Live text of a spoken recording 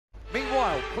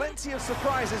while. Plenty of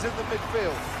surprises in the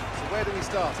midfield. So where do we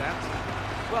start, Ant?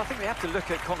 Well, I think we have to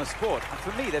look at Connor Sport. And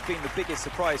for me, they've been the biggest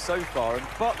surprise so far. And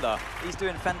Butler, he's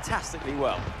doing fantastically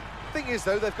well. Thing is,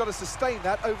 though, they've got to sustain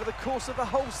that over the course of the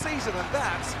whole season, and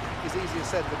that is easier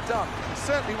said than done.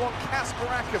 Certainly one Casper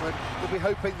Ackermann will be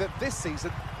hoping that this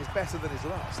season is better than his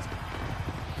last.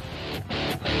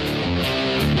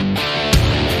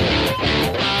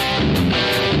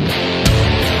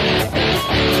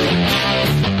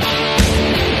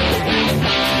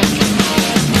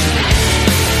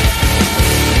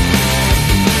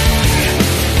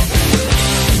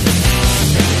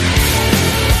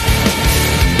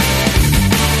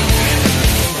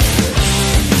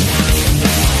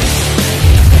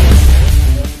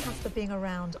 Being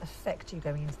around affect you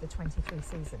going into the 23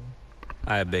 season?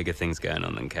 I have bigger things going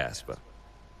on than Casper.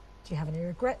 Do you have any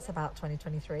regrets about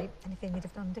 2023? Anything you'd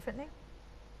have done differently?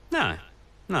 No,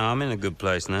 I'm in a good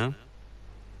place now.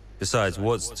 Besides,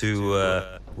 what's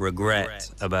to regret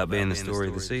about being the story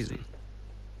of the season?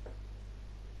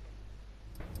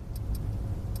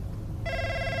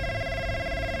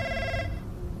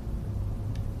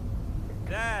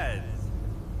 Dad!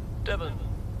 Devon.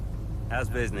 How's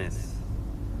business?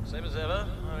 Same as ever,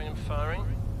 hiring and firing.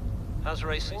 How's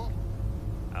racing?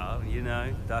 Oh, you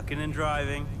know, ducking and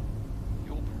driving.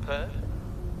 You all prepared?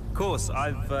 Of course,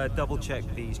 I've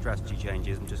double-checked the strategy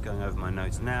changes. I'm just going over my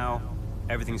notes now.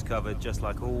 Everything's covered, just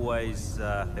like always.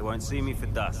 They won't see me for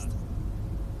dust.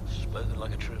 Spoken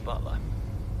like a true butler.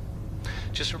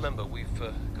 Just remember, we've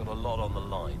got a lot on the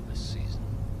line this season.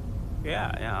 Yeah,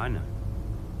 I know.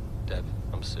 Dev,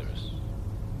 I'm serious.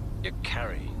 You're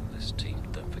carrying this team,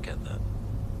 don't forget that.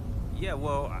 Yeah,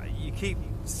 well, you keep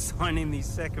signing these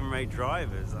second-rate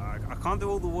drivers. I can't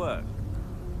do all the work.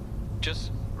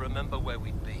 Just remember where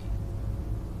we'd be.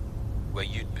 Where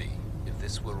you'd be if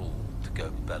this were all to go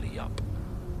belly up.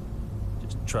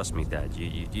 Just trust me, Dad.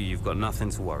 You've got nothing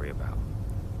to worry about.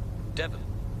 Devon,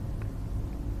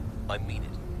 I mean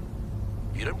it.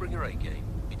 If you don't bring your A game,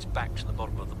 it's back to the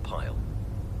bottom of the pile.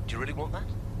 Do you really want that?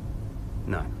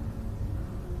 No.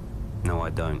 No, I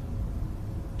don't.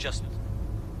 Just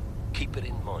keep it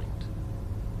in mind.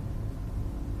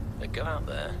 Now go out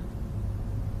there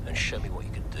and show me what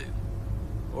you can do.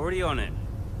 Already on it.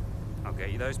 I'll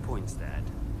get you those points, Dad.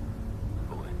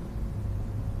 Boy.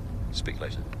 Speak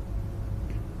later.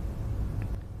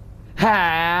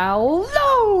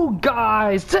 Hello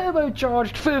guys,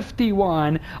 Turbocharged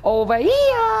 51 over here.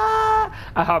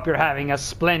 I hope you're having a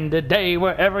splendid day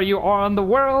wherever you are in the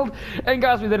world. And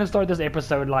guys, we didn't start this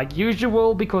episode like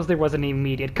usual because there was an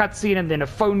immediate cutscene and then a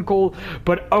phone call.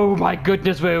 But oh my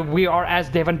goodness, we are as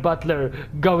Devon Butler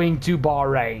going to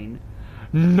Bahrain.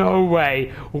 No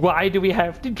way. Why do we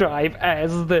have to drive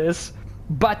as this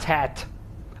butt hat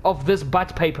of this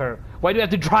butt paper? Why do we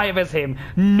have to drive as him?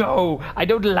 No, I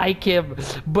don't like him.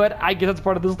 But I guess that's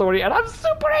part of the story, and I'm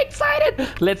super excited.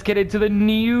 Let's get into the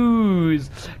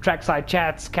news. Trackside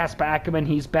chats, Casper Ackermann,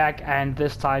 he's back, and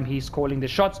this time he's calling the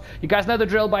shots. You guys know the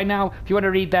drill by now. If you want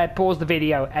to read that, pause the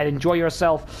video and enjoy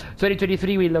yourself.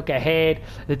 2023, we look ahead.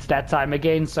 It's that time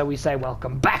again, so we say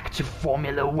welcome back to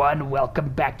Formula One. Welcome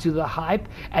back to the hype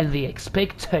and the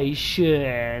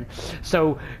expectation.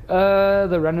 So,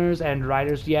 the runners and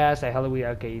riders, yeah, say hello.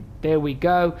 Okay, there we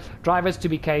go. Drivers that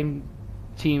became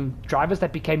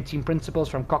team principals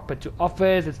from cockpit to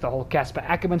office. It's the whole Casper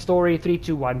Ackermann story. 3,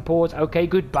 2, 1, pause. Okay,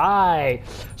 goodbye.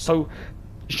 So,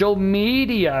 social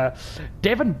media.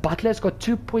 Devon Butler's got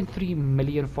 2.3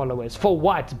 million followers. For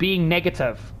what? Being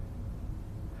negative.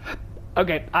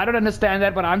 Okay, I don't understand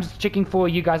that, but I'm just checking for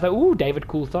you guys. Like, ooh, David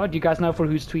Coulthard. You guys know for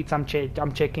whose tweets I'm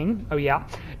checking. Oh yeah,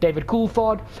 David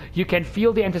Coulthard. You can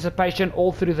feel the anticipation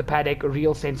all through the paddock. A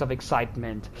real sense of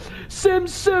excitement.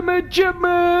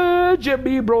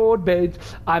 Jimmy Broadbent.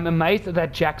 I'm amazed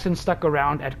that Jackson stuck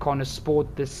around at Connor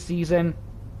Sport this season.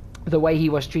 The way he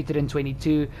was treated in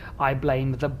 22, I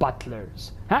blame the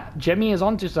Butlers. Huh? Jimmy is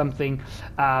onto something.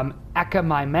 Acker,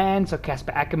 my man, so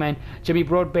Casper Ackermann. Jimmy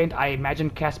Broadbent, I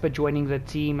imagine Casper joining the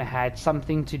team had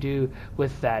something to do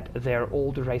with that. They're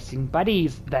old racing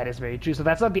buddies. That is very true. So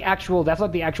that's not the actual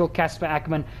Casper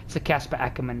Ackermann. It's a Casper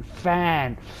Ackermann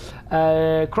fan.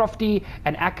 Crofty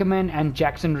and Ackermann and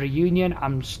Jackson reunion.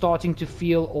 I'm starting to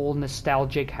feel all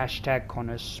nostalgic. Hashtag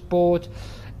Connor Sport.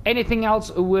 Anything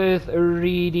else worth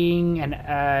reading?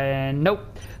 And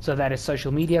nope. So that is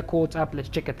social media caught up. Let's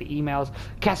check out the emails.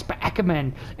 Casper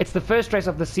Ackermann. It's the first race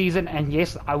of the season, and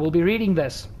yes, I will be reading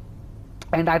this.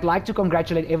 And I'd like to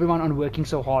congratulate everyone on working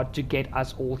so hard to get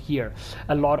us all here.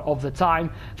 A lot of the time,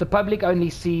 the public only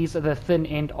sees the thin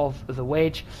end of the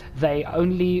wedge. They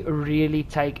only really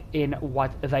take in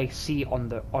what they see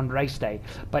on race day.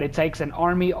 But it takes an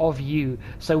army of you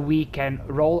so we can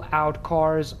roll out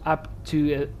cars up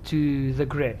to the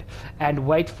grid and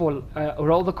wait for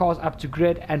roll the cars up to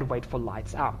grid and wait for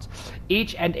lights out.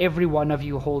 Each and every one of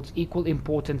you holds equal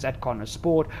importance at Connor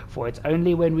Sport, for it's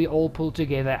only when we all pull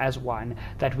together as one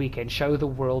that we can show the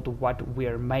world what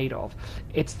we're made of.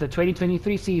 It's the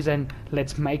 2023 season.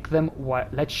 Let's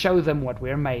show them what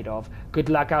we're made of. Good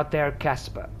luck out there,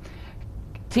 Casper.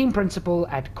 Team principal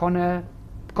at Connor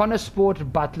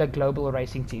Sport Butler Global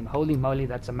Racing Team. Holy moly,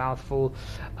 that's a mouthful.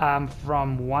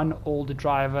 From one old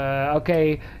driver.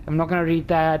 Okay, I'm not gonna read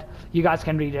that. You guys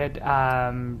can read it.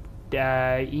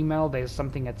 Email, there's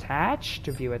something attached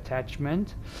to view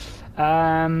attachment.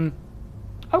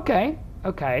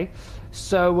 Okay,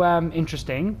 so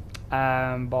interesting.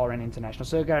 Bahrain International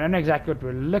Circuit. I don't know exactly what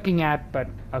we're looking at, but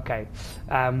okay.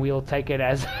 We'll take it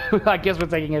as I guess we're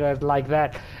taking it as like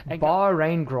that.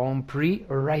 Bahrain Grand Prix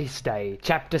race day,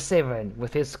 Chapter 7.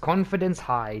 With his confidence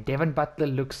high, Devon Butler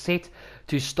looks set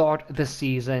to start the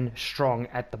season strong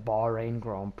at the Bahrain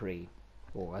Grand Prix.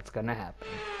 What's gonna happen?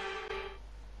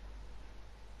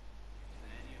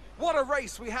 What a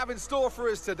race we have in store for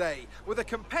us today, with a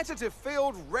competitive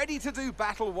field ready to do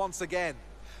battle once again.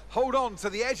 Hold on to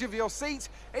the edge of your seat,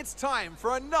 it's time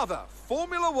for another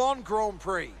Formula One Grand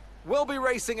Prix. We'll be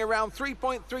racing around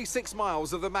 3.36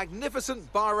 miles of the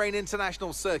magnificent Bahrain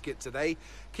International Circuit today.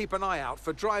 Keep an eye out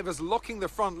for drivers locking the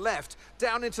front left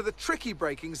down into the tricky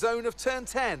braking zone of turn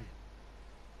 10.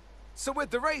 So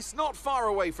with the race not far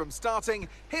away from starting,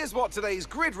 here's what today's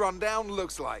grid rundown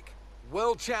looks like.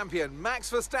 World champion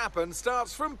Max Verstappen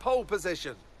starts from pole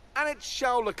position, and it's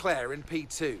Charles Leclerc in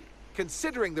P2.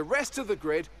 Considering the rest of the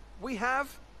grid, we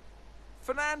have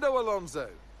Fernando Alonso,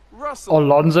 Russell,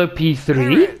 Alonso P3,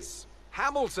 Perez,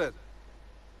 Hamilton,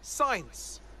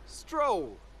 Sainz,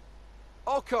 Stroll,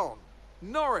 Ocon,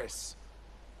 Norris,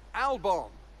 Albon,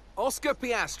 Oscar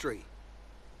Piastri,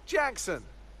 Jackson,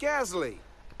 Gasly.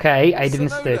 Okay,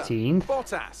 Aiden's Tsunoda, 13th.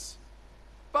 Bottas,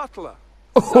 Butler,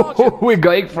 Oh, we're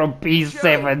going from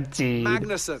P17.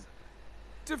 Magnussen,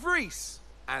 De Vries,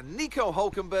 and Nico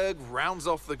Hulkenberg rounds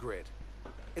off the grid.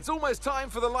 It's almost time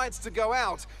for the lights to go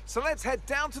out, so let's head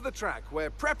down to the track where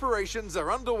preparations are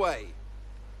underway.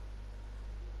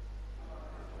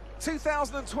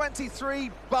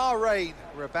 2023 Bahrain.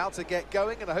 We're about to get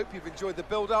going, and I hope you've enjoyed the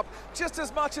build-up just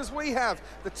as much as we have.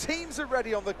 The teams are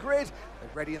ready on the grid. They're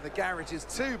ready in the garages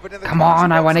too, but in the Come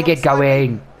on, I want to get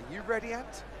going. Are you ready,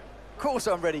 Ant? Of course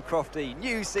I'm ready, Crofty.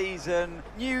 New season,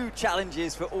 new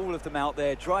challenges for all of them out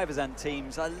there, drivers and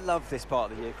teams. I love this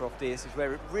part of the year, Crofty. This is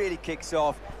where it really kicks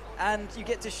off, and you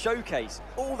get to showcase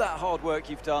all that hard work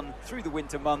you've done through the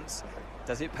winter months.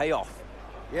 Does it pay off?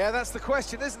 Yeah, that's the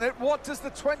question, isn't it? What does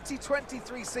the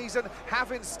 2023 season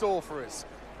have in store for us?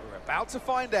 We're about to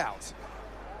find out.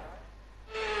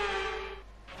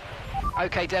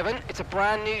 Okay, Devon, it's a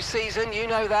brand new season, you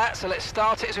know that, so let's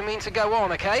start it as we mean to go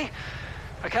on, okay?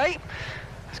 Okay,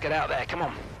 let's get out there, come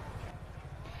on.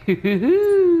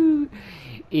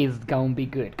 It's gonna be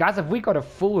good. Guys, have we got a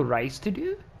full race to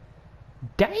do?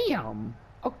 Damn!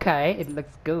 Okay, it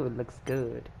looks good, looks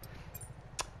good.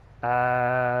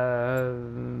 I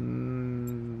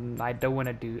don't want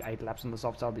to do 8 laps on the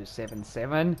softs, I'll do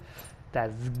 7-7.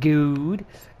 That's good.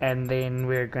 And then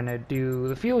we're gonna do,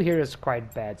 the fuel here is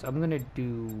quite bad, so I'm gonna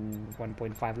do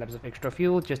 1.5 laps of extra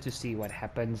fuel just to see what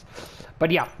happens.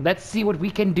 But yeah, let's see what we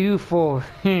can do for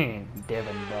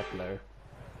Devon Butler.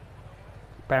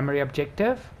 Primary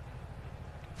objective,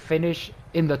 finish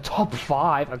in the top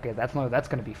 5. Okay, that's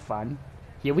gonna be fun.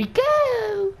 Here we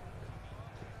go.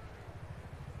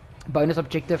 Bonus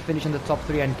objective, finish in the top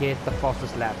 3 and get the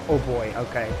fastest lap. Oh boy,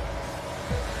 okay.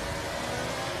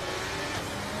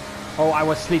 Oh, I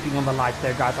was sleeping on the lights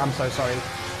there, guys. I'm so sorry.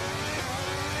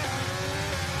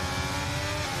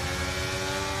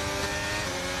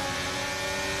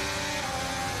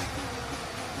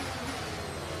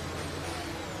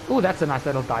 Oh, that's a nice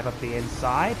little dive up the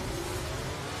inside.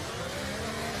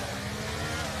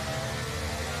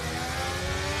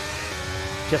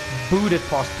 Just booted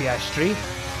past Piastri.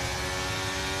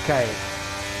 Okay.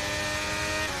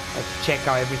 Let's check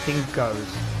how everything goes.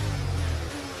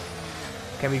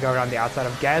 Can we go around the outside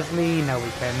of Gasly? No,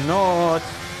 we cannot.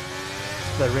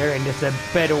 The rear end is a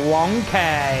bit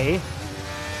wonky.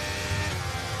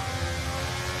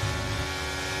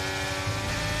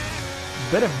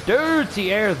 Bit of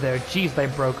dirty air there. Jeez, they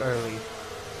broke early.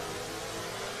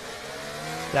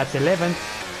 That's 11th.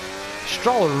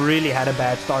 Stroll really had a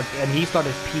bad start, and he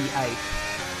started P8.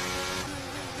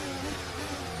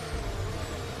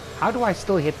 How do I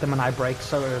still hit them and I brake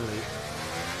so early?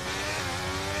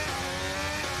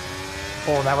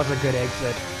 Oh, that was a good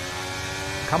exit.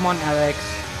 Come on, Alex.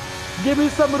 Give me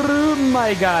some room,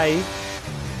 my guy.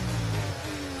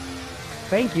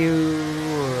 Thank you.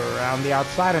 Around the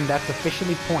outside, and that's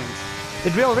officially points.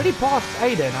 Did we already pass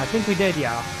Aiden? I think we did,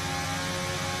 yeah.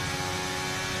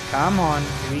 Come on,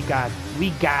 we got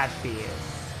this.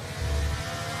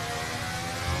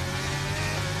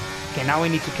 Okay, now we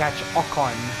need to catch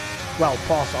Ocon. Well,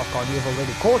 pass Ocon. We've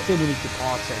already caught him. We need to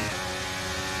pass him.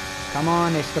 Come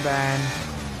on, Esteban.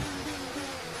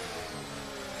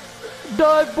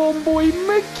 Dive bomb boy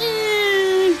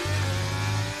Mickey!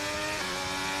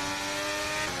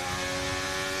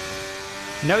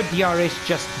 No DRS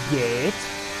just yet.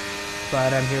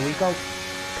 But here we go.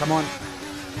 Come on.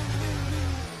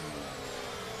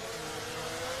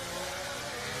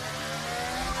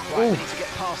 Right, we need to get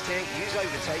past here. Use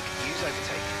overtake. Use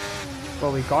overtake.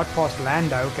 Well, we got past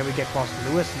Lando. Can we get past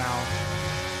Lewis now?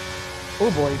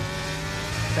 Oh boy.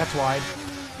 That's wide.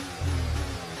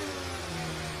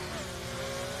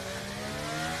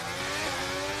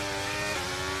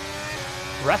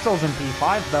 Russell's in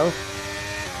P5 though.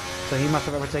 So he must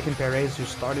have overtaken Perez, who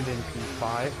started in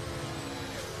P5.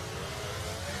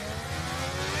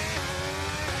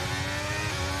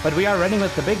 But we are running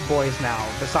with the big boys now,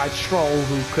 besides Stroll,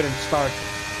 who couldn't start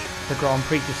the Grand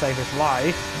Prix to save his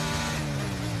life.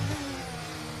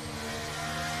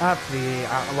 Up the,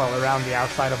 well, around the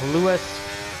outside of Lewis.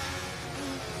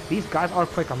 These guys are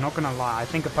quick, I'm not gonna lie. I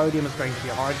think a podium is going to be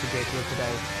hard to get here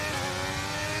today.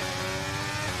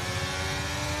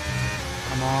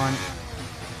 Come on.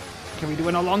 Can we do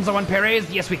an Alonso on Perez?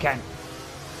 Yes, we can.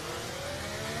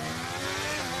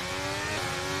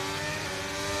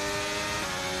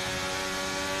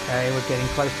 Okay, we're getting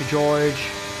close to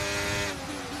George.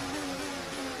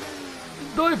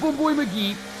 Die for boy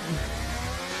McGee.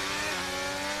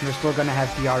 We're still going to have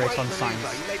DRS on Sainz.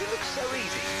 You made it look so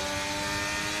easy.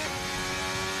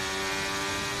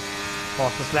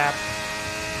 Fastest lap.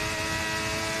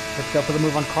 Let's go for the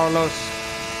move on Carlos.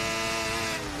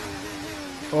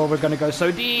 Oh, we're going to go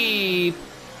so deep.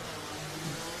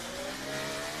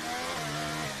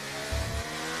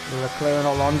 Leclerc and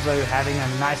Alonso having a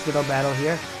nice little battle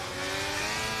here.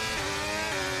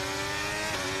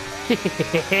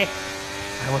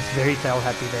 I was very tail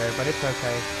happy there, but it's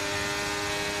okay.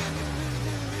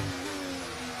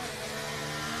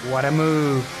 What a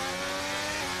move.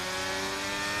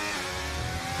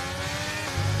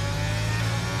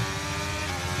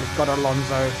 We've got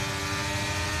Alonso.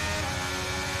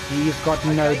 He's got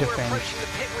no We're defense. approaching the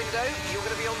pit window. You're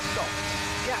going to be on stop.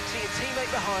 Gap to your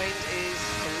teammate behind is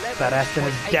 11. That Aston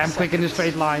is damn quick in the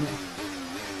straight line.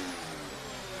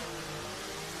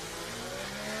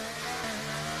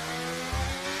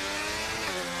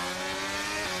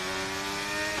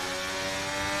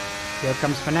 Here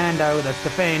comes Fernando, let's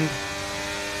defend.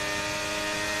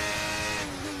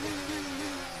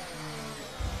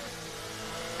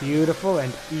 Beautiful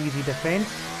and easy defense.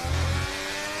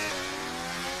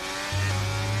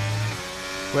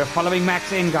 We're following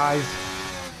Max in, guys.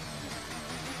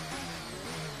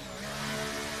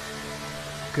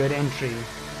 Good entry.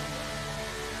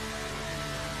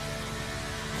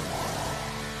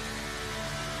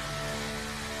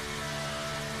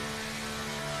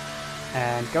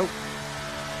 And go.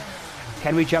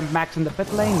 Can we jump Max in the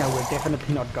pit lane? No, we're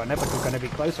definitely not gonna, but we're gonna be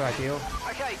closer, I feel.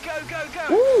 Okay, go, go,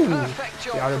 go. Ooh, Perfect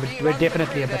job. we're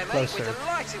definitely a bit closer. We're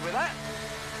delighted with that.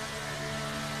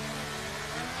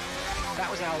 That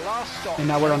was our last stop. And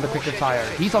now we're on the quicker tire.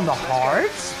 He's on the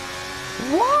hards?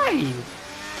 Why?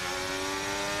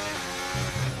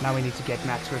 Now we need to get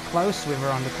Max. We're close. We were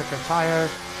on the quicker tire,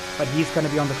 but he's going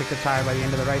to be on the quicker tire by the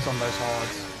end of the race on those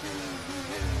hards.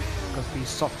 Because these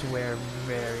software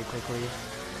very quickly.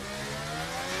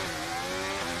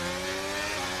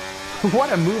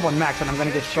 What a move on Max, and I'm going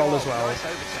to get Stroll as well. Nice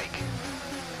overtake.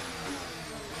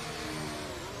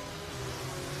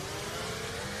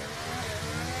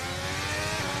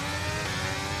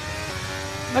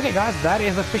 Okay guys, that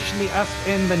is officially us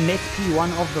in the net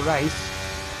P1 of the race.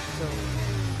 So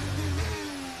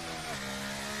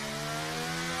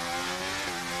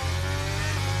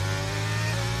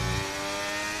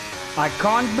I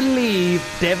can't believe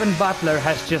Devon Butler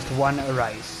has just won a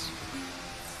race.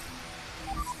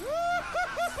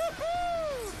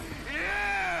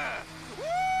 Yeah!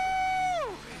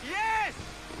 Woo! Yes!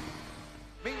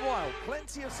 Meanwhile,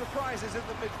 plenty of surprises in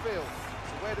the midfield.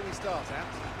 So where do we start, Ant?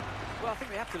 Well, I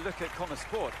think we have to look at Connor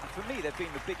Sport. And for me, they've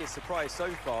been the biggest surprise so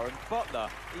far. And Butler,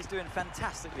 he's doing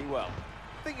fantastically well.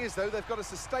 Thing is, though, they've got to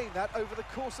sustain that over the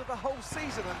course of the whole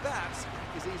season, and that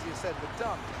is easier said than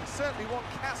done. Certainly one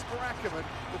Casper Ackermann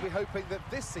will be hoping that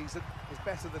this season is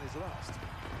better than his last.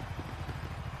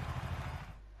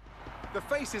 The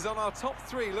faces on our top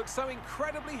three look so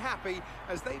incredibly happy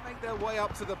as they make their way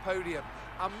up to the podium.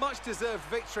 A much-deserved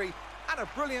victory and a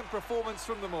brilliant performance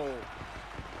from them all.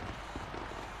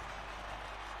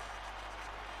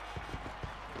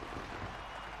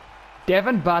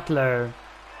 Devon Butler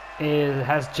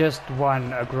has just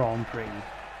won a Grand Prix.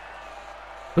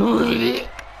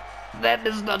 That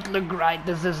does not look right.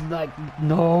 This is like...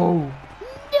 No!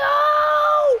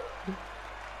 No!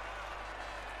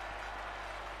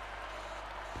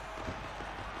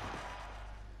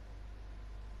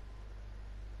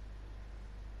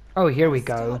 Oh, here we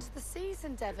go. Start the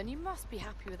season, Devon. You must be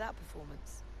happy with that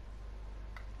performance.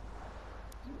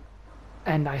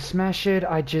 And I smash it.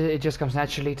 It just comes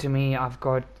naturally to me. I've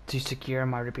got to secure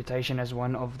my reputation as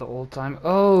one of the all-time.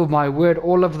 Oh my word!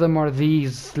 All of them are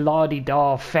these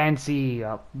la-di-da fancy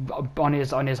on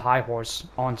his high horse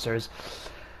answers.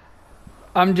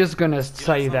 I'm just gonna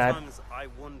say that. Sometimes I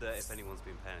wonder if anyone's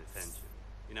been paying attention.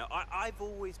 You know, I've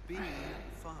always been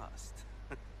fast.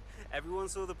 Everyone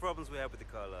saw the problems we had with the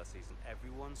car last season.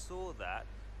 Everyone saw that.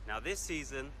 Now this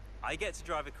season, I get to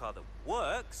drive a car that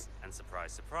works, and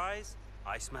surprise, surprise,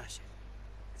 I smash it.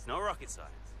 It's not rocket science.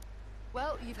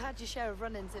 Well, you've had your share of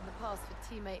run-ins in the past with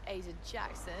teammate Aidan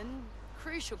Jackson.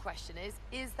 Crucial question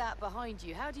is that behind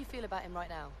you? How do you feel about him right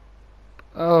now?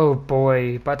 Oh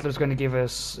boy, Butler's going to give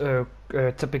us a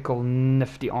typical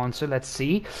nifty answer. Let's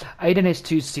see. Aiden is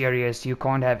too serious. You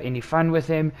can't have any fun with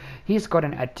him. He's got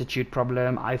an attitude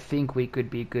problem. I think we could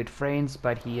be good friends,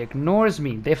 but he ignores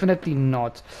me. Definitely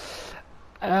not.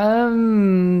 It's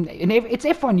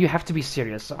F1. You have to be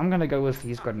serious. So I'm going to go with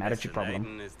he's got an attitude problem.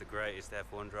 Aiden is the greatest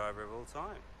F1 driver of all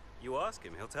time. You ask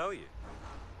him, he'll tell you.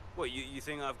 What, you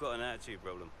think I've got an attitude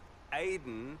problem?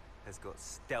 Aiden has got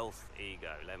stealth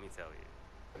ego, let me tell you.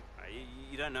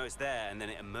 You don't know it's there, and then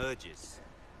it emerges.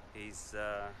 He's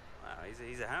a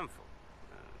handful.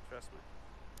 Trust me.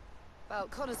 Well,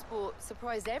 Connor Sport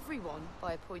surprised everyone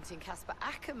by appointing Casper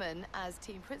Ackermann as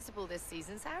team principal this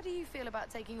season. So how do you feel about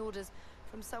taking orders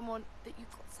from someone that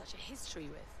you've got such a history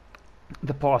with?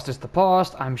 The past is the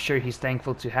past. I'm sure he's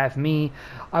thankful to have me.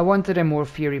 I wanted a more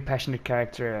fiery, passionate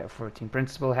character for team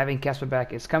principal. Having Casper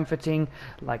back is comforting,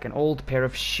 like an old pair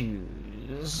of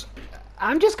shoes.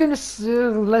 I'm just gonna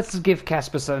let's give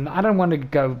Casper some. I don't want to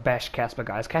go bash Casper,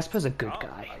 guys. Casper's a good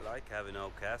guy. I like having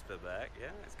old Casper back. Yeah,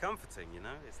 it's comforting, you know.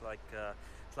 It's like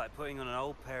putting on an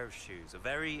old pair of shoes, a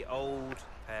very old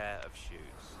pair of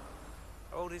shoes.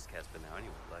 How old is Casper now,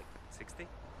 anyway? Like 60?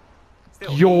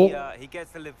 Still, he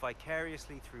gets to live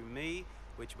vicariously through me,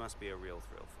 which must be a real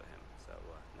thrill for him. So,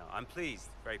 no, I'm pleased,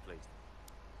 very pleased.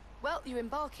 Well, you're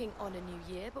embarking on a new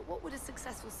year, but what would a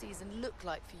successful season look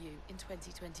like for you in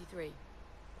 2023?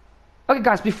 Okay,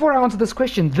 guys, before I answer this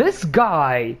question, this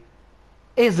guy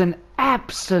is an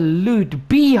absolute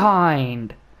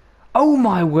behind. Oh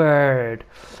my word.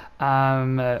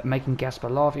 Making Casper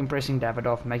laugh, impressing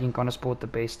Davidoff, making Connor Sport the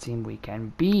best team we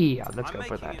can be. Let's go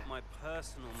for that. I'm making it my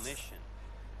personal mission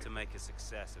to make a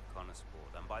success of Connor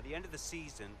Sport, and by the end of the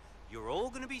season, you're all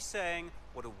going to be saying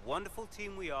what a wonderful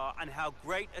team we are and how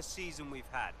great a season we've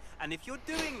had. And if you're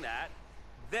doing that,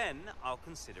 then I'll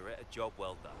consider it a job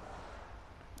well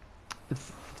done.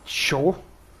 Sure.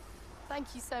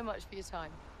 Thank you so much for your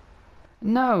time.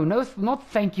 No, not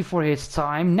thank you for his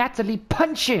time. Natalie,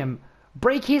 punch him!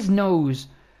 Break his nose!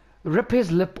 Rip his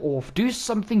lip off! Do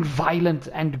something violent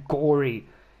and gory.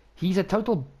 He's a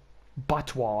total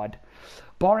buttwad.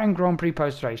 Bahrain Grand Prix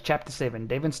post-race, Chapter 7.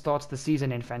 Devon starts the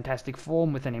season in fantastic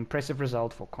form with an impressive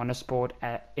result for Connor Sport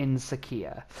in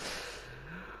Sakia.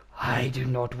 I do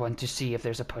not want to see if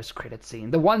there's a post-credit scene.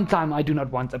 The one time I do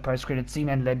not want a post-credit scene,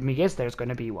 and let me guess, there's going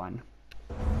to be one.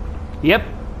 Yep.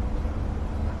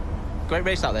 Great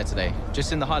race out there today,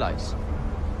 just in the highlights.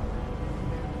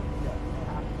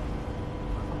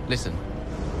 Listen,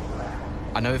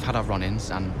 I know we've had our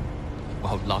run-ins, and,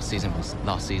 well, last season was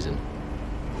last season.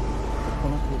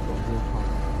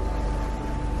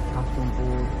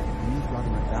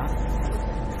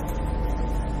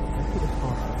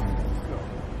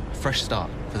 Fresh start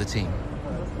for the team.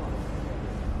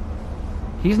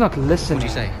 He's not listening. What do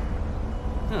you say?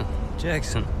 Huh,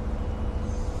 Jackson.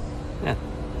 Yeah,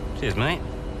 cheers, mate.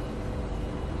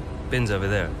 Bin's over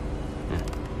there. Yeah.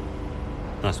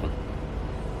 Nice one.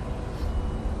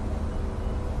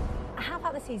 How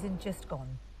about the season just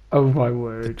gone? Oh my The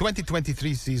word.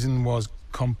 2023 season was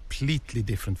completely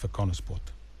different for Connor Sport.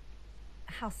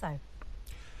 How so?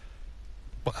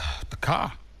 But the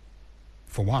car,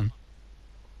 for one.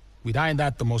 We'd ironed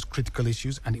out the most critical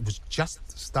issues, and it was just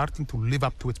starting to live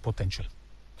up to its potential.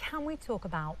 Can we talk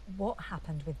about what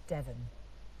happened with Devon?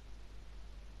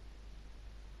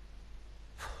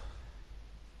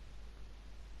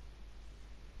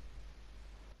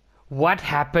 What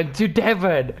happened to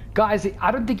Devon? Guys,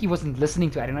 I don't think he wasn't listening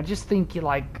to Adrian. I just think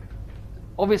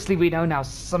obviously we know now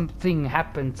something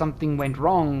happened, something went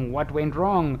wrong. What went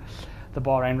wrong? The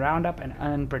Bahrain Roundup, an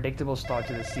unpredictable start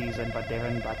to the season, but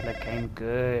Devon Butler came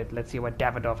good. Let's see what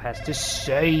Davidoff has to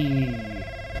say.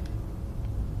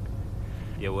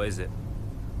 Yeah, what is it?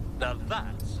 Now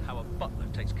that's how a butler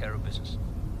takes care of business.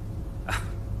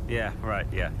 Yeah, right,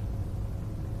 yeah.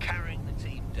 Carrying the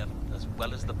team, Devon, as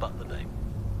well as the butler name.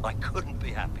 I couldn't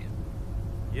be happier.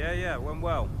 Yeah, it went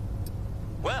well.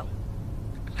 Well,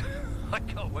 I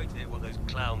can't wait to hear what those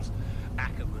clowns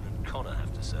Ackerman and Connor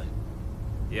have to say.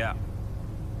 Yeah.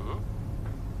 Hmm?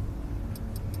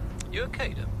 You okay,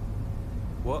 Devon?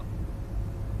 What?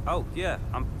 Oh, yeah,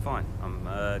 I'm fine.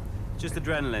 I'm, just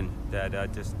adrenaline, Dad.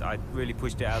 I really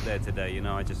pushed it out there today, you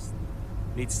know, I just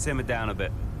need to simmer down a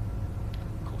bit.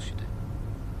 Of course you did.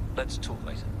 Let's talk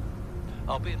later.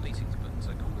 I'll be in meetings, but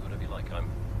so call me whatever you like. I'm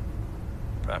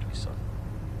proud of your son.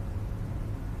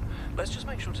 Let's just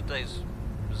make sure today's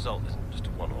result isn't just a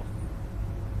one-off.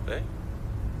 Eh?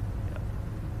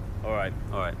 All right.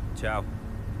 Ciao.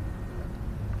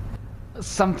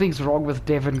 Something's wrong with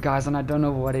Devon, guys, and I don't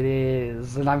know what it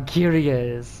is, and I'm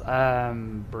curious.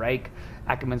 Break.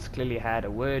 Ackerman's clearly had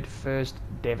a word first.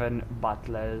 Devon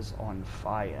Butler's on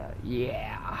fire.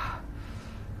 Yeah.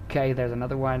 Okay, there's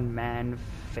another one. Man,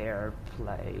 fair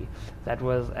play. That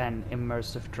was an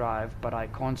immersive drive, but I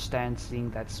can't stand seeing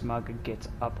that smug get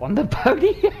up on the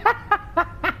pony.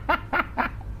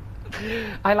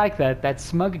 I like that. That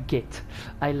smug git.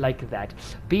 I like that.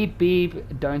 Beep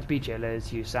beep. Don't be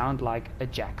jealous. You sound like a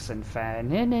Jackson fan.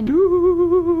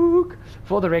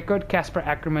 For the record, Casper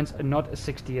Ackerman's not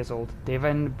 60 years old.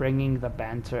 Devon bringing the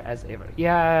banter as ever.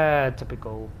 Yeah,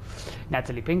 typical.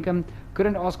 Natalie Pinkham.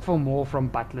 Couldn't ask for more from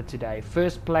Butler today.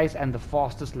 First place and the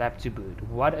fastest lap to boot.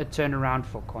 What a turnaround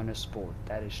for Connor Sport.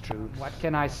 That is true. What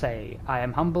can I say? I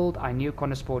am humbled. I knew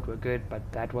Connor Sport were good, but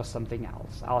that was something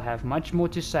else. I'll have much more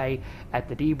to say at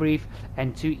the debrief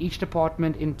and to each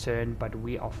department in turn, but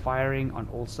we are firing on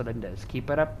all cylinders.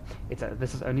 Keep it up.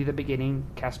 This is only the beginning.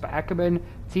 Casper Ackerman,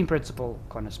 team principal,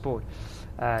 Connor Sport.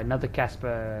 Another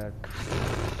Casper.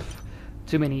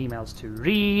 Too many emails to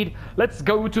read. Let's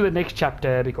go to the next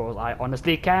chapter because I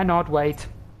honestly cannot wait.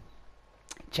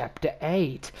 Chapter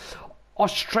 8.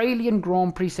 Australian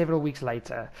Grand Prix several weeks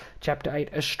later. Chapter 8.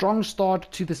 A strong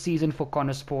start to the season for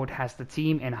Connor Sport has the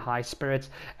team in high spirits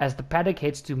as the paddock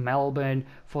heads to Melbourne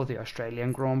for the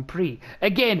Australian Grand Prix.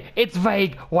 Again, it's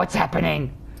vague. What's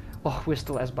happening? Oh, we're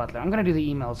still as Butler. I'm going to do the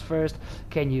emails first.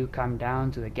 Can you come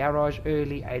down to the garage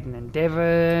early, Aiden and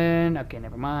Devon? Okay,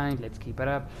 never mind. Let's keep it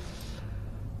up.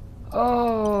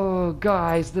 Oh,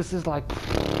 guys, this is like...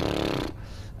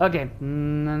 Okay,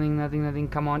 nothing,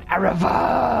 come on.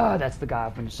 Arava! That's the guy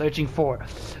I've been searching for.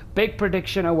 Big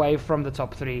prediction away from the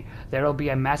top 3. There will be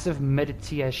a massive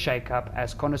mid-tier shake-up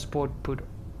as Connor Sport put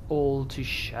all to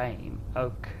shame.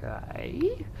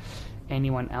 Okay.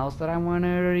 Anyone else that I want to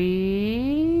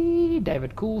read?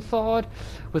 David Coulthard.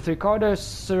 With Ricciardo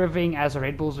serving as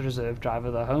Red Bull's reserve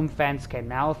driver, the home fans can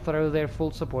now throw their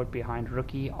full support behind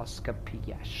rookie Oscar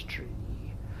Piastri.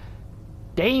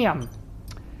 Damn!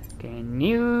 Okay,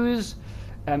 news.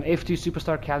 F2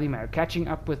 superstar Callie Mayer catching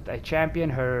up with a champion.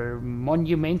 Her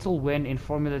monumental win in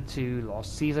Formula 2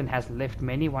 last season has left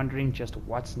many wondering just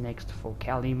what's next for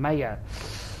Callie Mayer.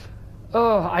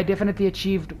 Oh, I definitely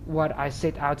achieved what I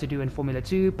set out to do in Formula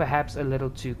 2, perhaps a little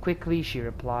too quickly, she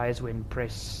replies when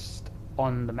pressed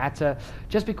on the matter.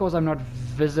 Just because I'm not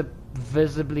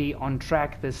visibly on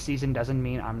track this season doesn't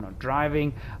mean I'm not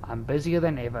driving. I'm busier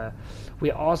than ever.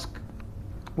 We ask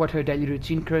what her daily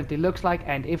routine currently looks like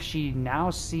and if she now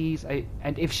sees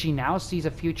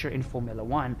a future in Formula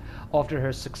 1 after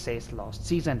her success last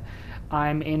season.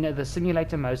 I'm in the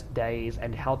simulator most days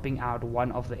and helping out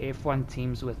one of the F1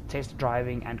 teams with test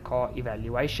driving and car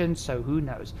evaluation, so who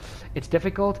knows. It's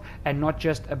difficult and not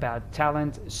just about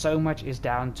talent, so much is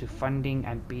down to funding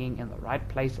and being in the right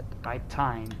place at the right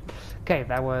time. Okay,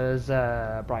 that was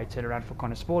a bright turnaround for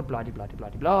Connor Sport, blah blah blah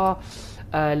blah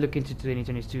blah. Look into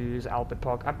 2022's Albert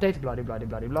Park update, blah blah blah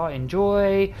blah blah.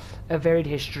 Enjoy a varied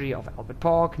history of Albert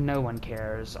Park. No one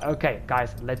cares. Okay,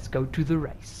 guys, let's go to the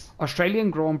race. Australian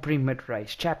Grand Prix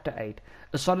mid-race, Chapter 8.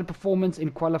 A solid performance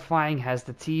in qualifying has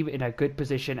the team in a good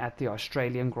position at the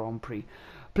Australian Grand Prix.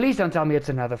 Please don't tell me it's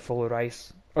another full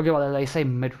race. Okay, well, they say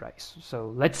mid-race,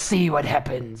 so let's see what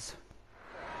happens.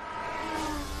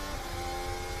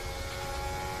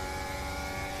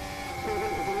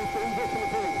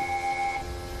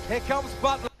 Here comes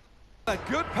Butler. A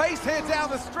good pace here down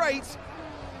the straight.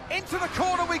 Into the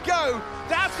corner we go.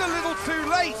 That's a little too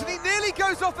late, and he nearly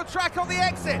goes off the track on the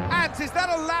exit. And is that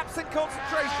a lapse in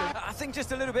concentration? I think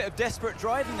just a little bit of desperate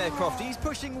driving there, Crofty. He's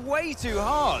pushing way too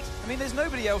hard. I mean, there's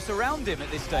nobody else around him at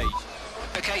this stage.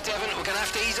 Okay, Devon, we're going to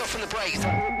have to ease off on the brakes.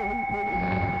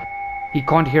 He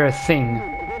can't hear a thing.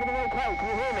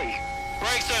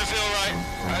 Brakes don't feel right.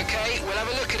 Okay, we'll have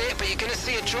a look at it, but you're going to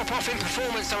see a drop-off in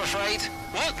performance, I'm afraid.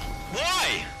 What?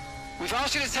 Why? We've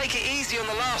asked you to take it easy on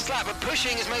the last lap, but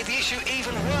pushing has made the issue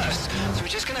even worse. So we're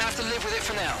just going to have to live with it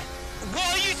for now.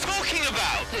 What are you talking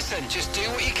about? Listen, just do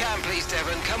what you can, please,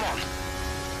 Devon. Come on.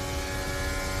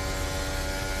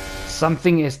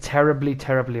 Something is terribly,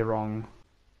 terribly wrong.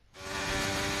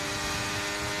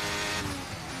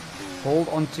 Hold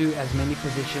on to as many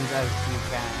positions as you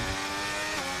can.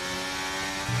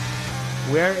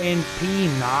 We're in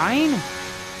P9?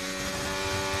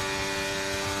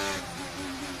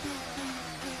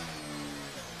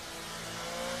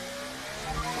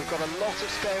 We've got a lot of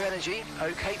spare energy.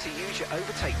 Okay to use your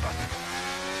overtake button.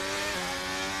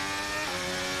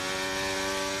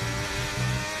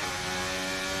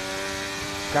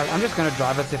 Guys, I'm just gonna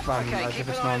drive as if I'm Okay, as keep if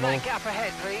an it's eye on normal. that gap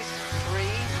ahead, please.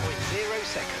 3.0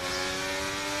 seconds.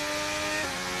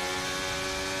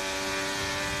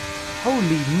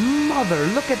 Holy mother,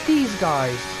 look at these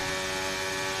guys!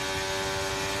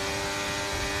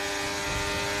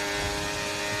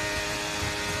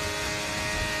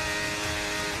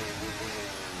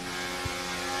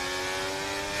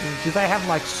 Do they have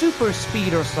like super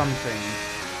speed or something?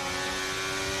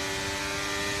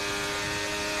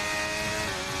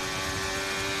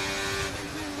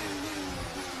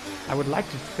 I would like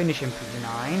to finish in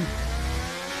P9.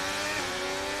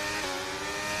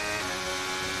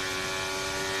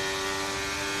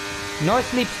 No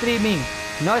sleep streaming.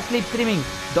 No sleep streaming.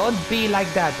 Don't be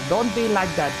like that. Don't be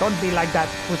like that. Don't be like that.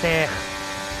 Pussy.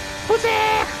 Pussy!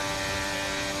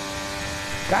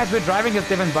 Guys, we're driving as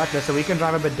Devon Butler, so we can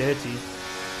drive a bit dirty.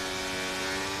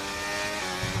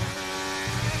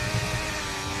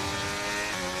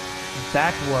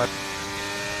 That worked.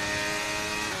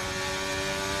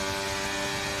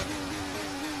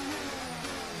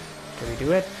 Can we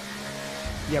do it?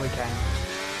 Yeah, we can.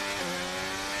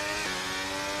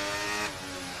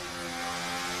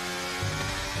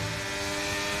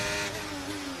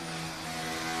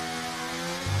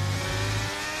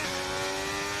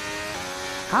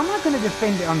 How am I going to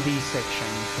defend on these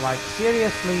sections? Like,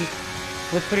 seriously,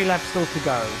 with 3 laps still to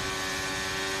go.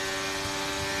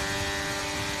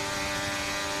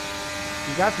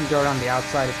 You guys can go around the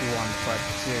outside if you want, but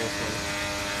seriously.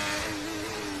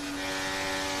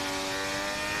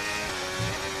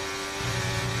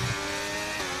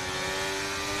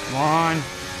 Come on.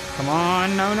 Come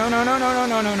on. No, no, no, no, no, no,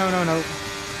 no, no, no, no, no.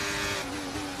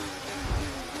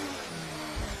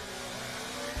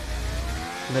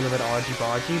 A little bit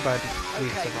argy-bargy, but we Okay,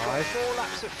 we've got survived. 4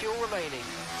 laps of fuel remaining.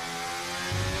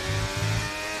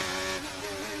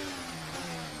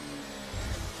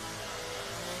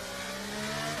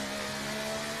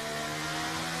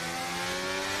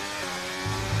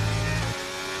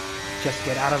 Just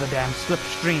get out of the damn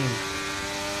slipstream.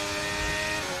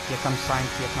 Here comes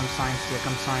science, here comes science, here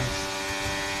comes science.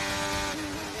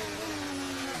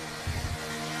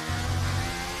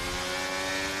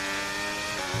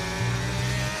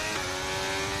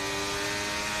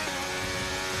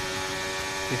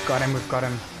 We've got him, we've got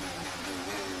him.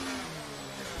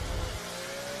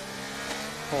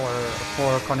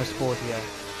 For Connor Sport here.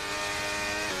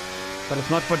 But it's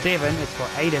not for Devon, it's for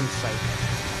Aiden's sake.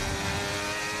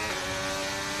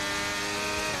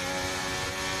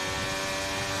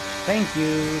 Thank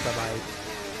you, bye-bye.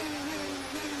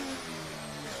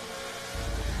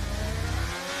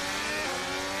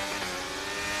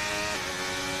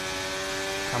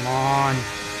 Come on.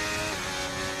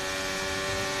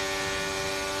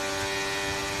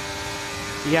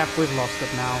 Yep, we've lost it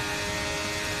now.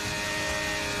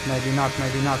 Maybe not,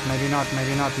 maybe not, maybe not,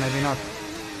 maybe not, maybe not.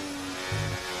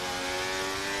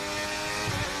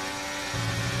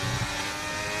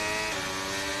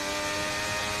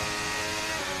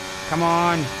 Come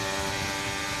on.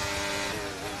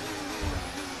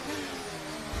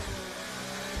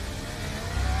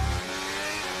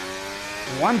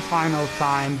 one final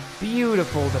time.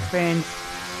 Beautiful defense.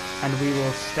 And we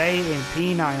will stay in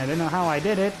P9. I don't know how I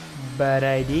did it, but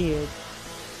I did.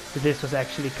 This was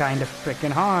actually kind of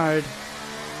freaking hard.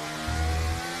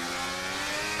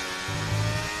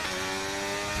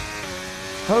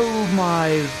 Oh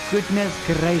my goodness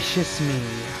gracious me.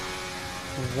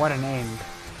 What an end.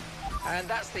 And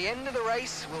that's the end of the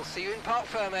race. We'll see you in Parc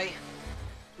Fermé.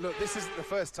 Look, this isn't the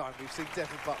first time we've seen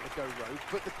Devon Butler go rogue,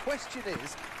 but the question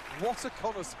is, what are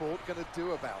Connor Sport going to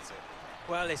do about it?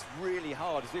 Well, it's really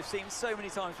hard, as we've seen so many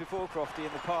times before, Crofty,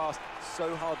 in the past.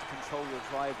 So hard to control your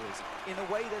drivers. In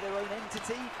a way, they're their own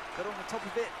entity, but on the top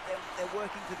of it, they're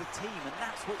working for the team, and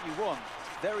that's what you want.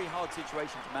 It's a very hard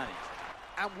situation to manage.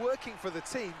 And working for the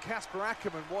team, Kasper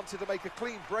Ackermann wanted to make a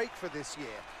clean break for this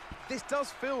year. This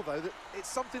does feel, though, that it's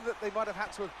something that they might have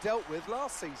had to have dealt with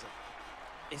last season.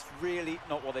 It's really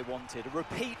not what they wanted. A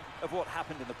repeat of what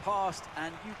happened in the past,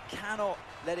 and you cannot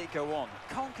let it go on.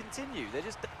 It can't continue. They're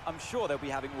just, I'm sure they'll be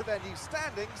having... With their new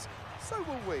standings, so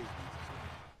will we.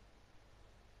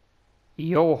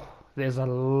 Yo, there's a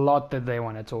lot that they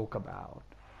want to talk about.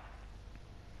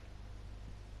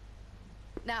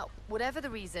 Now, whatever the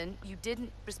reason, you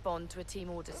didn't respond to a team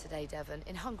order today, Devon.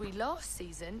 In Hungary last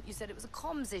season, you said it was a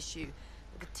comms issue.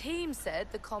 But the team said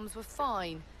the comms were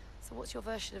fine. So what's your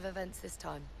version of events this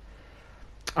time?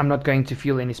 I'm not going to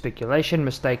fuel any speculation.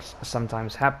 Mistakes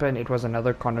sometimes happen. It was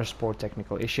another Connor Sport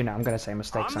technical issue. Now I'm going to say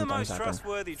mistakes sometimes happen. I'm the most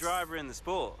trustworthy driver in the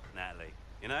sport, Natalie.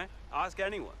 You know, ask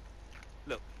anyone.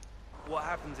 Look, what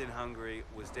happens in Hungary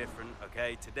was different,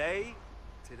 okay? Today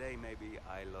maybe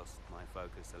I lost my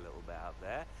focus a little bit out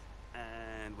there,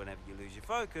 and whenever you lose your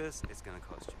focus, it's going to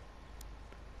cost you.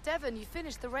 Devon, you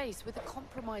finished the race with a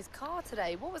compromised car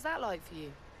today. What was that like for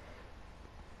you?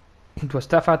 It was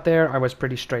tough out there. I was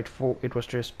pretty straightforward. It was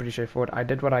just pretty straightforward. I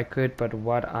did what I could, but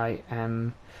what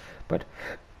am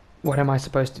I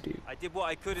supposed to do? I did what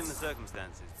I could in the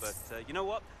circumstances, but you know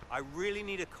what? I really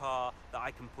need a car that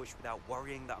I can push without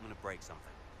worrying that I'm going to break something.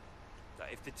 So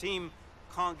if the team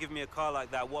can't give me a car like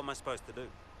that, what am I supposed to do?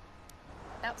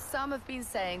 Now, some have been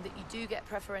saying that you do get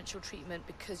preferential treatment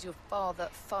because your father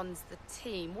funds the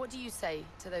team. What do you say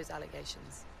to those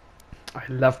allegations? I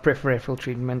love preferential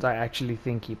treatment. I actually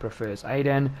think he prefers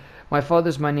Aiden. My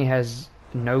father's money has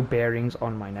no bearings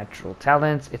on my natural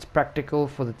talents. It's practical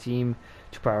for the team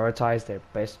to prioritize their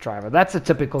best driver. That's a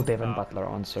typical Devon Butler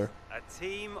answer. A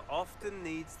team often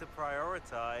needs to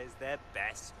prioritize their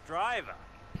best driver.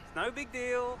 It's no big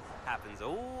deal. Happens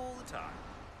all the time.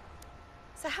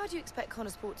 So how do you expect Connor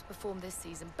Sport to perform this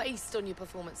season based on your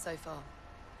performance so far?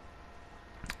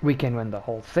 We can win the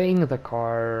whole thing. The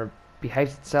car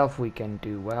behaves itself. We can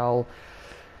do well.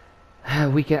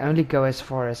 We can only go as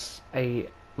far as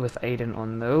with Aiden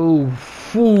on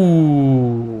the...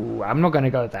 Ooh, I'm not going to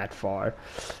go that far.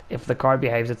 If the car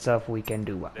behaves itself, we can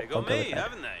do well. They got me,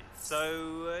 haven't they?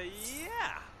 So,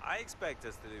 yeah, I expect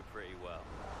us to do pretty well.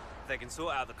 If they can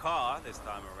sort out the car this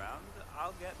time around,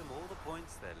 I'll get them all the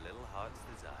points their little hearts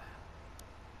desire.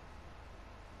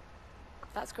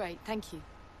 That's great, thank you.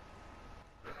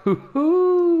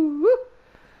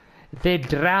 The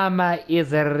drama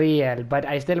is real, but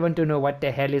I still want to know what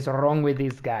the hell is wrong with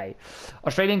this guy.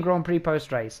 Australian Grand Prix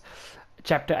post-race.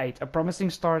 Chapter 8. A promising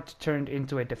start turned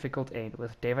into a difficult end,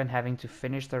 with Devon having to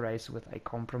finish the race with a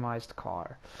compromised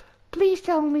car. Please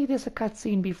tell me there's a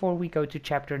cutscene before we go to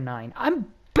Chapter 9. I'm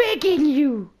begging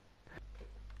you!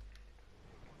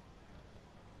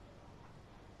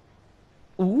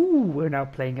 Ooh, we're now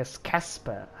playing as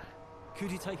Kasper.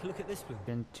 Could you take a look at this one?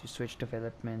 Then to switch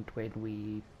development when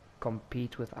we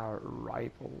compete with our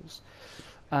rivals.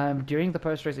 During the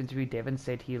post-race interview, Devon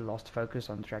said he lost focus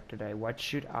on track today. What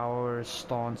should our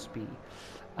stance be?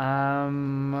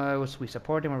 We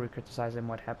support him or we criticize him.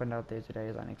 What happened out there today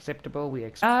is unacceptable.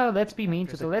 Let's be mean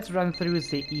to them. Let's run through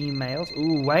the emails.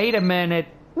 Ooh, wait a minute.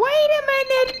 Wait a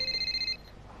minute!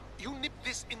 You nip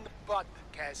this in the bud,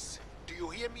 Cass. Do you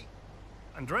hear me?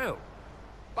 Andreo.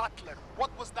 Butler,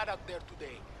 what was that out there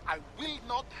today? I will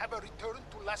not have a return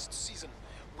to last season.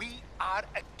 We are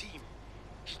a team.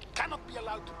 He cannot be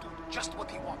allowed to do just what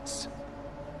he wants.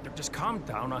 Just calm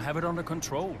down, I have it under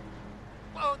control.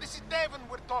 Oh, this is Devon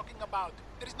we're talking about.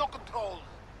 There is no control.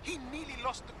 He nearly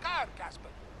lost the car, Kasper.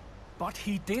 But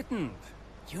he didn't.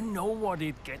 You know what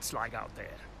it gets like out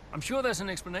there. I'm sure there's an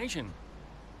explanation.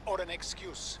 Or an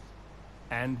excuse.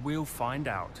 And we'll find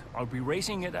out. I'll be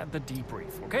racing it at the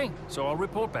debrief, okay? So I'll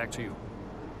report back to you.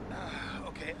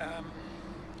 Okay,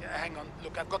 hang on.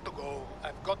 Look, I've got to go.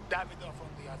 I've got Davidoff on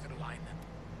the other line.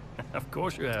 Of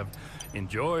course you have.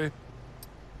 Enjoy.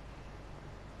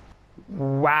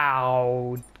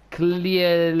 Wow.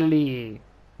 Clearly,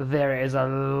 there is a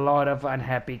lot of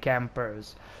unhappy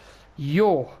campers.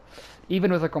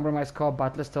 Even with a compromised car,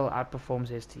 Butler still outperforms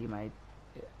his teammate.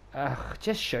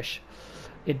 Just shush.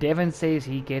 Devon says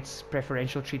he gets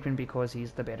preferential treatment because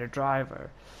he's the better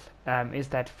driver. Is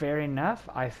that fair enough?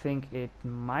 I think it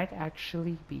might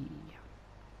actually be.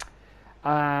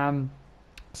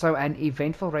 So an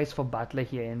eventful race for Butler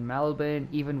here in Melbourne.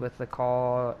 Even with the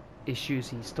car issues,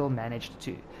 he still managed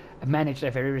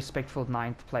a very respectful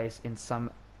 9th place in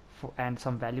some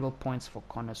valuable points for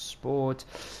Connor Sport.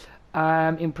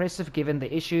 Impressive given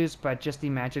the issues, but just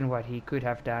imagine what he could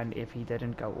have done if he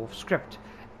didn't go off script.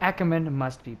 Ackerman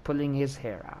must be pulling his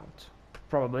hair out.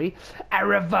 Probably.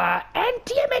 Arava and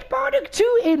Tiamat Bardock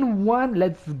 2 in 1.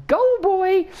 Let's go,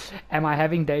 boy! Am I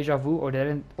having deja vu,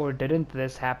 or didn't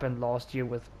this happen last year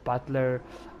with Butler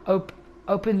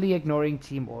openly ignoring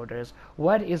team orders?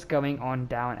 What is going on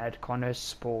down at Connor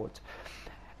Sport?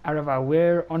 Arava,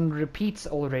 we're on repeats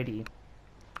already.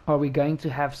 Are we going to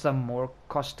have some more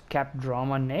cost cap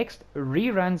drama next?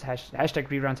 Reruns, hashtag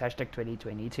reruns, hashtag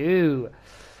 2022.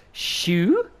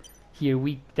 Shoo?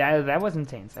 That was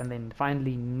intense. And then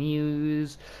finally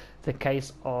news, the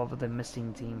case of the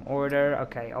missing team order.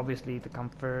 Okay, obviously the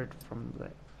comfort from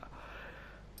the...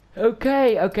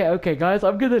 Okay, guys,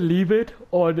 I'm gonna leave it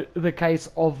on the case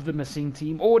of the missing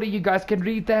team order. You guys can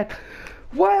read that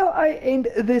while I end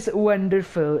this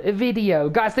wonderful video.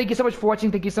 Guys, thank you so much for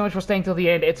watching. Thank you so much for staying till the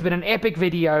end. It's been an epic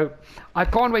video. I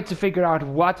can't wait to figure out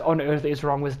what on earth is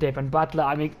wrong with Devon Butler.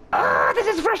 I mean, this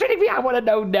is frustrating me. I want to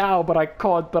know now, but I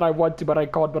can't, but I want to, but I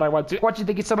can't, but I want to. Watching,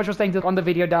 thank you so much for staying on the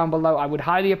video down below. I would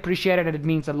highly appreciate it, and it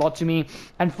means a lot to me.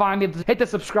 And finally, hit the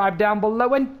subscribe down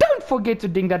below, and don't forget to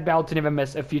ding that bell to never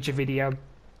miss a future video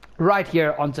right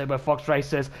here on Turbo Fox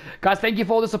Racers. Guys, thank you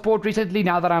for all the support recently.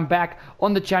 Now that I'm back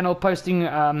on the channel posting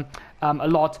a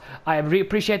lot, I really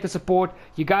appreciate the support.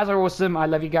 You guys are awesome. I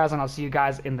love you guys, and I'll see you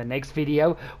guys in the next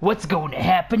video. What's going to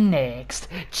happen next?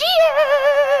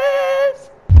 Cheers!